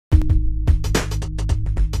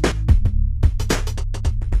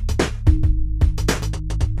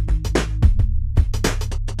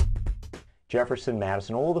Jefferson,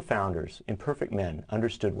 Madison, all the founders, imperfect men,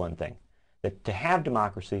 understood one thing, that to have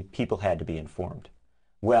democracy, people had to be informed.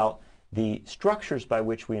 Well, the structures by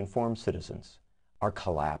which we inform citizens are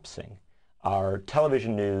collapsing. Our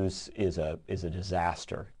television news is a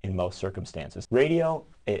disaster in most circumstances. Radio,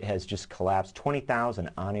 it has just collapsed. 20,000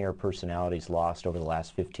 on-air personalities lost over the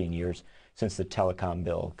last 15 years since the telecom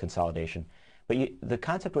bill consolidation. But the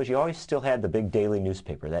concept was you always still had the big daily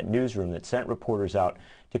newspaper, that newsroom that sent reporters out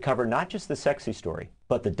to cover not just the sexy story,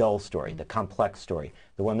 but the dull story, the complex story,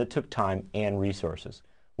 the one that took time and resources.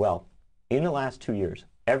 Well, in the last 2 years,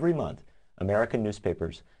 every month, American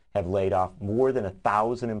newspapers have laid off more than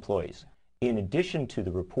 1,000 employees. In addition to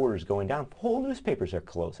the reporters going down, whole newspapers are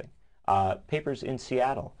closing. Papers in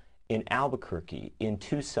Seattle, in Albuquerque, in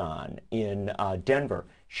Tucson, in Denver,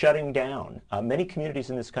 shutting down. Many communities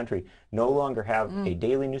in this country no longer have a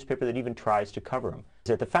daily newspaper that even tries to cover them.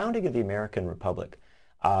 At the founding of the American Republic,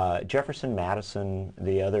 Jefferson, Madison,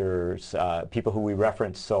 the others, people who we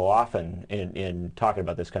reference so often in talking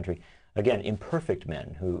about this country, again, imperfect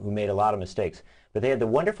men who made a lot of mistakes, but they had the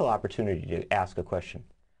wonderful opportunity to ask a question.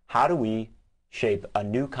 How do we shape a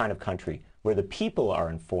new kind of country where the people are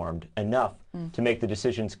informed enough to make the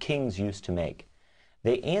decisions kings used to make?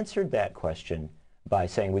 They answered that question by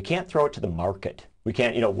saying, we can't throw it to the market. We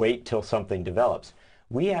can't, wait till something develops.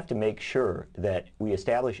 We have to make sure that we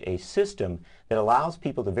establish a system that allows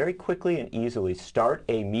people to very quickly and easily start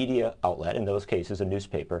a media outlet, in those cases a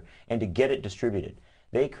newspaper, and to get it distributed.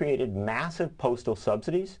 They created massive postal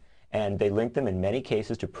subsidies, and they linked them in many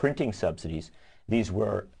cases to printing subsidies. These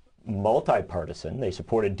were multi-partisan. They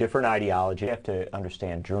supported different ideology. You have to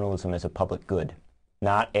understand journalism as a public good,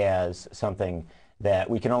 not as something that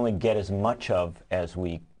we can only get as much of as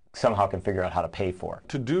we somehow can figure out how to pay for.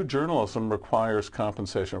 To do journalism requires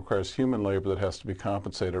compensation, requires human labor that has to be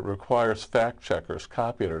compensated. It requires fact checkers,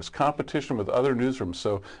 copy editors, competition with other newsrooms.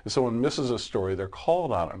 So if someone misses a story, they're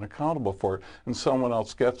called on it and accountable for it, and someone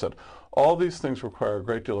else gets it. All these things require a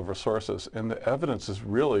great deal of resources, and the evidence is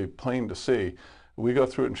really plain to see. We go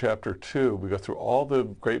through it in Chapter 2. We go through all the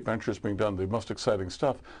great ventures being done, the most exciting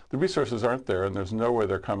stuff. The resources aren't there, and there's no way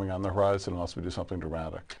they're coming on the horizon unless we do something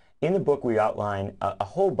dramatic. In the book, we outline a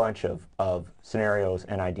whole bunch of scenarios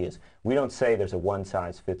and ideas. We don't say there's a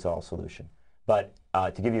one-size-fits-all solution. But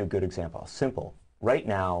to give you a good example, simple, right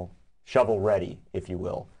now, shovel-ready, if you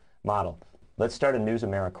will, model. Let's start a News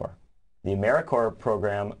AmeriCorps. The AmeriCorps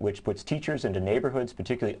program, which puts teachers into neighborhoods,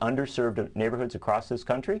 particularly underserved neighborhoods across this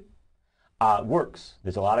country, works.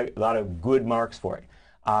 There's a lot of good marks for it.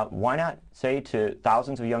 Why not say to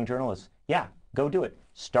thousands of young journalists, yeah, go do it.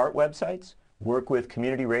 Start websites, work with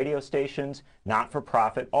community radio stations,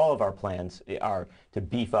 not-for-profit. All of our plans are to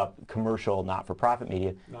beef up commercial, not-for-profit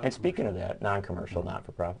media. And speaking of that, non-commercial,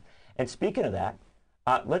 not-for-profit. And speaking of that,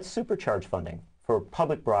 let's supercharge funding for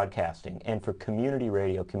public broadcasting and for community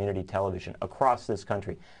radio, community television across this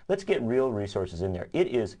country. Let's get real resources in there. It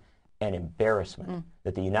is an embarrassment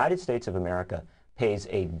that the United States of America pays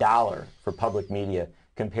 $1 for public media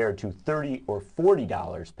compared to $30 or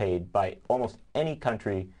 $40 paid by almost any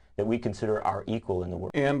country that we consider our equal in the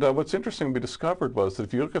world. And what's interesting we discovered was that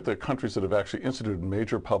if you look at the countries that have actually instituted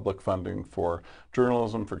major public funding for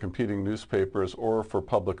journalism, for competing newspapers, or for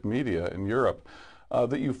public media in Europe,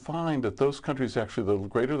 that you find that those countries actually, the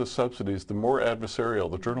greater the subsidies, the more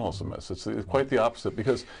adversarial the journalism is. It's quite the opposite,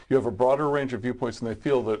 because you have a broader range of viewpoints and they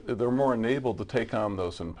feel that they're more enabled to take on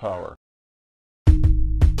those in power.